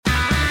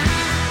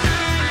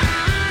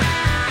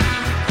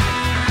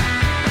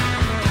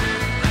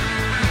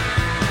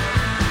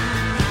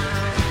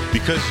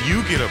Because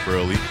you get up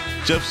early,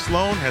 Jeff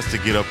Sloan has to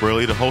get up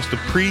early to host the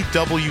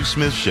Pre-W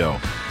Smith Show.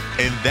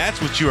 And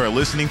that's what you are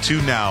listening to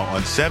now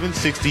on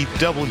 760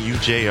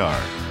 WJR.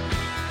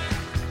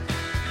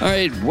 All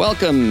right,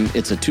 welcome.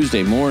 It's a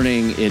Tuesday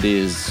morning. It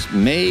is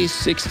May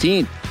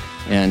 16th,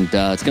 and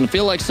it's going to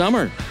feel like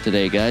summer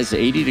today, guys.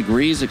 80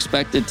 degrees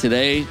expected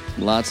today,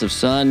 lots of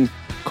sun,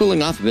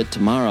 cooling off a bit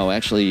tomorrow,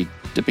 actually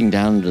dipping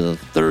down into the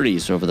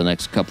 30s over the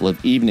next couple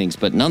of evenings.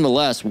 But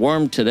nonetheless,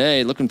 warm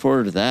today. Looking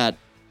forward to that.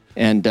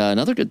 And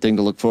another good thing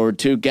to look forward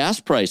to, gas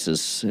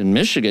prices in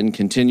Michigan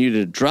continue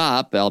to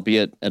drop,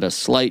 albeit at a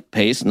slight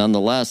pace.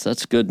 Nonetheless,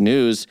 that's good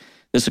news.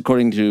 This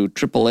according to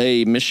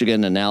AAA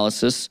Michigan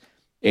analysis.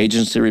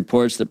 Agency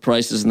reports that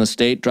prices in the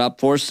state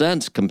dropped 4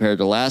 cents compared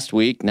to last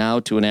week, now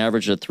to an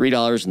average of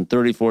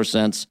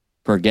 $3.34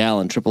 per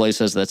gallon. AAA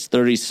says that's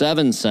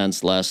 37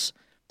 cents less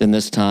than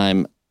this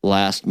time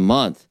last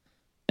month,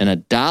 and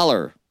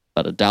about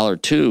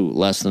 $1.02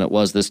 less than it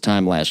was this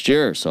time last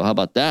year. So how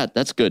about that?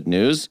 That's good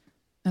news.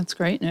 That's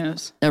great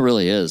news. That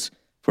really is.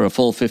 For a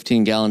full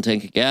 15-gallon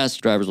tank of gas,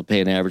 drivers will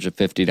pay an average of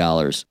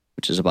 $50,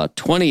 which is about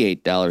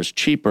 $28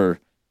 cheaper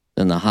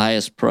than the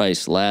highest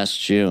price last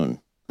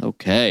June.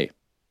 Okay,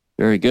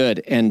 very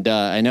good. And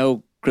I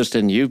know,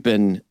 Kristin, you've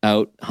been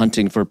out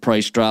hunting for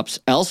price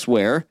drops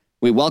elsewhere.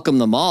 We welcome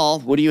them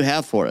all. What do you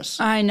have for us?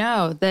 I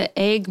know. The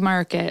egg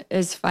market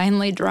is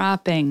finally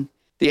dropping.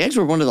 The eggs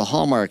were one of the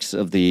hallmarks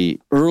of the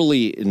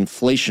early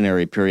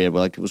inflationary period.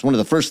 Like, it was one of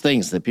the first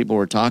things that people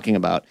were talking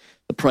about.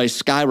 The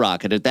price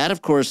skyrocketed. That,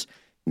 of course,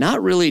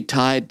 not really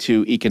tied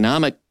to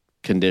economic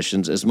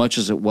conditions as much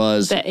as it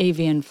was the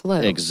avian flu.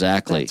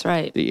 Exactly. That's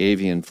right. The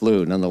avian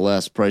flu.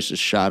 Nonetheless, prices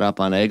shot up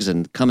on eggs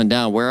and coming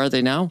down. Where are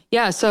they now?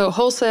 Yeah, so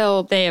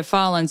wholesale, they have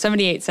fallen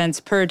 78 cents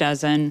per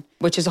dozen,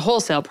 which is a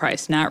wholesale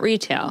price, not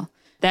retail.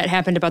 That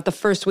happened about the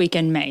first week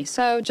in May,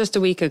 so just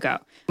a week ago,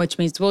 which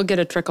means we'll get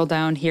a trickle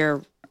down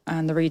here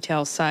on the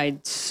retail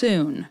side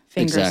soon.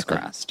 Fingers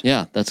crossed.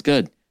 Yeah, that's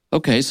good.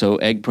 Okay, so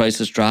egg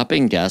prices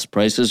dropping, gas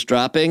prices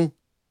dropping,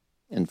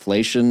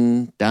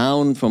 inflation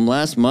down from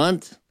last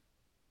month.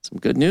 Some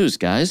good news,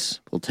 guys.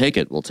 We'll take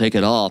it. We'll take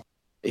it all.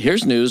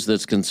 Here's news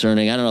that's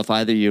concerning. I don't know if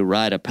either of you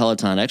ride a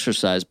Peloton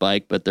exercise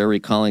bike, but they're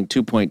recalling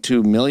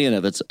 2.2 million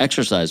of its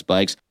exercise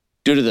bikes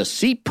due to the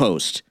seat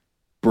post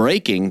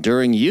breaking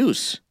during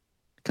use.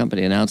 The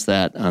company announced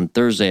that on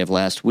Thursday of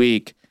last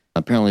week.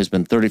 Apparently, there's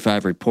been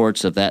 35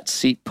 reports of that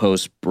seat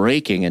post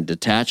breaking and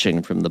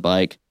detaching from the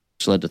bike,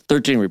 which led to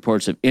 13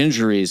 reports of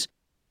injuries,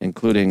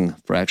 including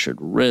fractured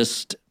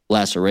wrist,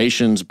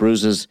 lacerations,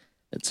 bruises,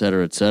 et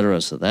cetera, et cetera.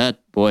 So that,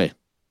 boy,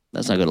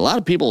 that's not good. A lot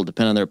of people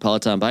depend on their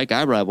Peloton bike.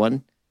 I ride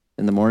one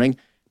in the morning,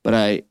 but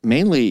I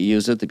mainly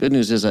use it. The good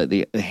news is that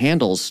the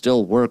handles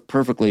still work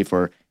perfectly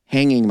for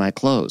hanging my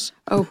clothes.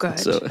 Oh, good.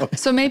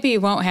 So maybe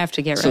you won't have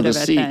to get rid of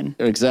it seat, then.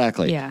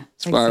 Exactly. Yeah,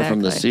 it's far from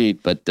the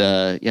seat, but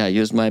I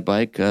use my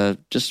bike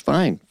just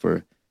fine for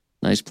a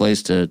nice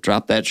place to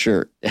drop that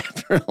shirt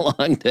after a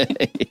long day.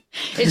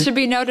 It should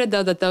be noted,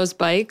 though, that those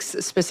bikes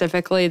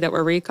specifically that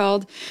were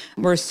recalled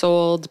were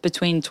sold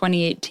between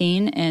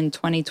 2018 and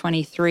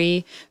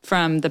 2023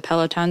 from the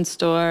Peloton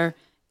store,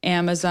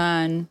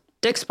 Amazon,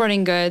 Dick's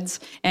Sporting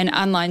Goods, and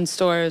online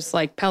stores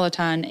like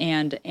Peloton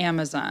and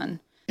Amazon.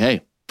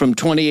 Hey, from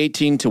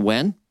 2018 to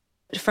when?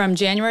 From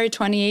January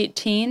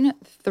 2018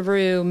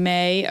 through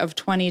May of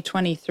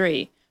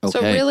 2023. Okay.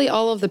 So really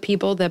all of the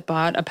people that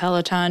bought a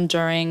Peloton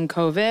during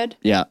COVID,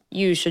 yeah,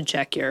 you should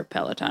check your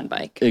Peloton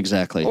bike.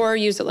 Exactly. Or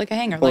use it like a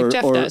hanger, like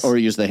Jeff does. Or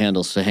use the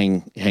handles to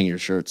hang your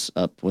shirts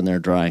up when they're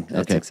drying.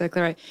 That's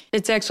exactly right.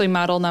 It's actually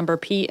model number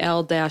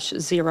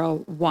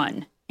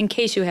PL-01, in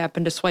case you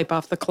happen to swipe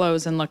off the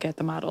clothes and look at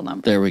the model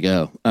number. There we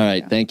go. All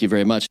right. Yeah. Thank you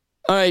very much.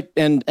 All right.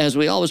 And as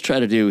we always try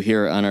to do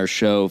here on our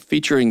show,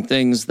 featuring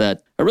things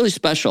that are really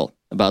special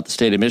about the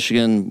state of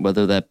Michigan,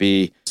 whether that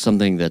be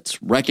something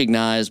that's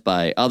recognized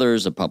by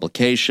others, a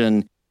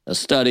publication, a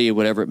study,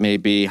 whatever it may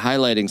be,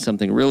 highlighting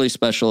something really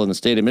special in the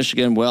state of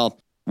Michigan. Well,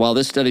 while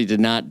this study did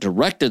not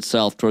direct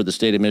itself toward the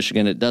state of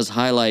Michigan, it does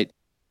highlight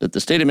that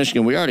the state of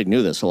Michigan, we already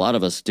knew this, a lot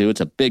of us do.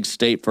 It's a big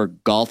state for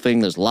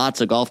golfing. There's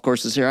lots of golf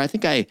courses here. I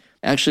think I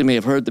actually may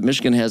have heard that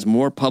Michigan has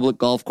more public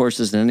golf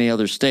courses than any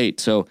other state.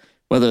 So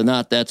whether or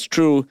not that's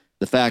true,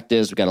 the fact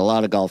is we've got a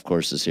lot of golf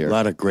courses here. A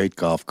lot of great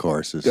golf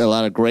courses. Got a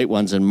lot of great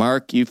ones. And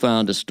Mark, you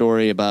found a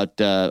story about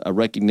a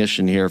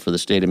recognition here for the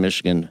state of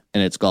Michigan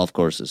and its golf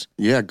courses.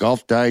 Yeah,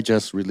 Golf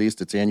Digest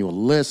released its annual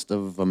list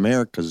of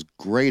America's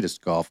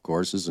greatest golf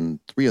courses, and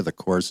 3 of the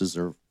courses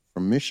are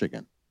from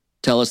Michigan.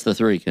 Tell us the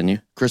 3, can you?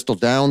 Crystal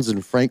Downs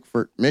in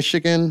Frankfort,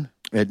 Michigan,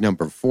 at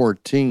number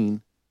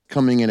 14.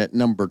 Coming in at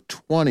number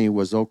 20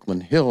 was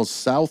Oakland Hills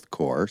South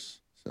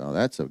Course. So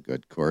that's a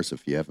good course.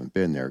 If you haven't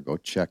been there, go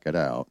check it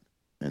out.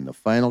 And the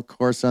final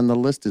course on the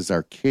list is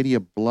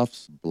Arcadia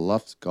Bluffs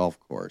Golf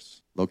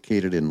Course,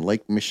 located in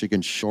Lake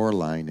Michigan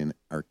Shoreline in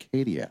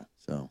Arcadia.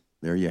 So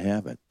there you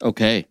have it.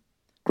 Okay,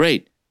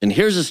 great. And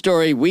here's a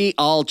story we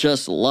all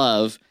just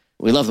love.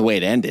 We love the way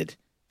it ended.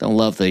 Don't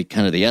love the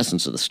kind of the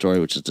essence of the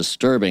story, which is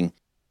disturbing.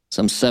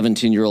 Some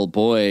 17-year-old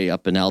boy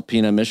up in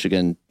Alpena,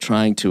 Michigan,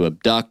 trying to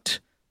abduct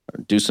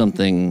do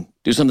something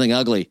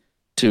ugly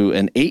to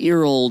an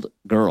 8-year-old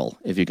girl,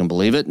 if you can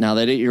believe it. Now,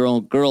 that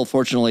 8-year-old girl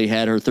fortunately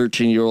had her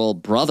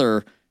 13-year-old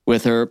brother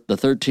with her. The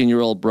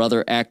 13-year-old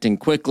brother, acting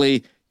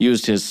quickly,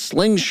 used his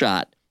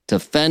slingshot to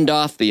fend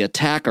off the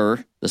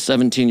attacker, the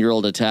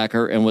 17-year-old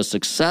attacker, and was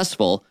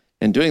successful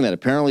in doing that.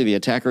 Apparently, the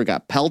attacker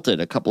got pelted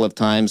a couple of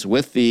times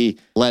with the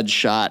lead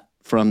shot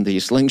from the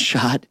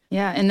slingshot.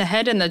 Yeah, in the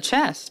head and the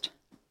chest.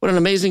 What an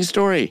amazing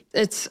story.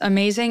 It's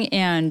amazing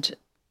and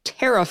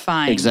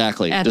terrifying.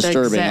 Exactly.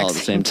 Disturbing all at the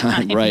same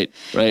time. Right.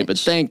 But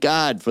thank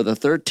God for the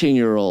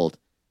 13-year-old.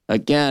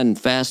 Again,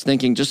 fast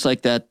thinking, just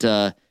like that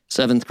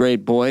 7th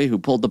grade boy who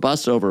pulled the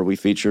bus over we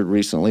featured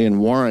recently in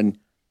Warren.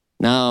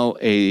 Now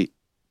a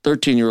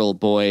 13-year-old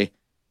boy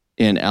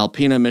in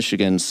Alpena,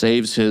 Michigan,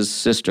 saves his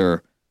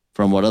sister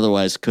from what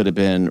otherwise could have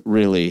been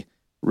really,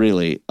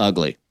 really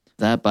ugly.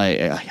 That by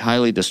a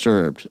highly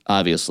disturbed,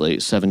 obviously,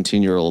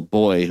 17-year-old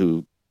boy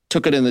who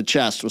took it in the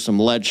chest with some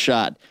lead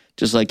shot,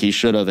 just like he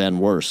should have,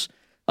 and worse.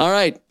 All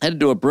right, headed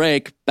to a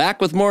break.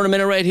 Back with more in a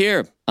minute right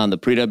here on the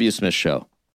Pre-W. Smith Show.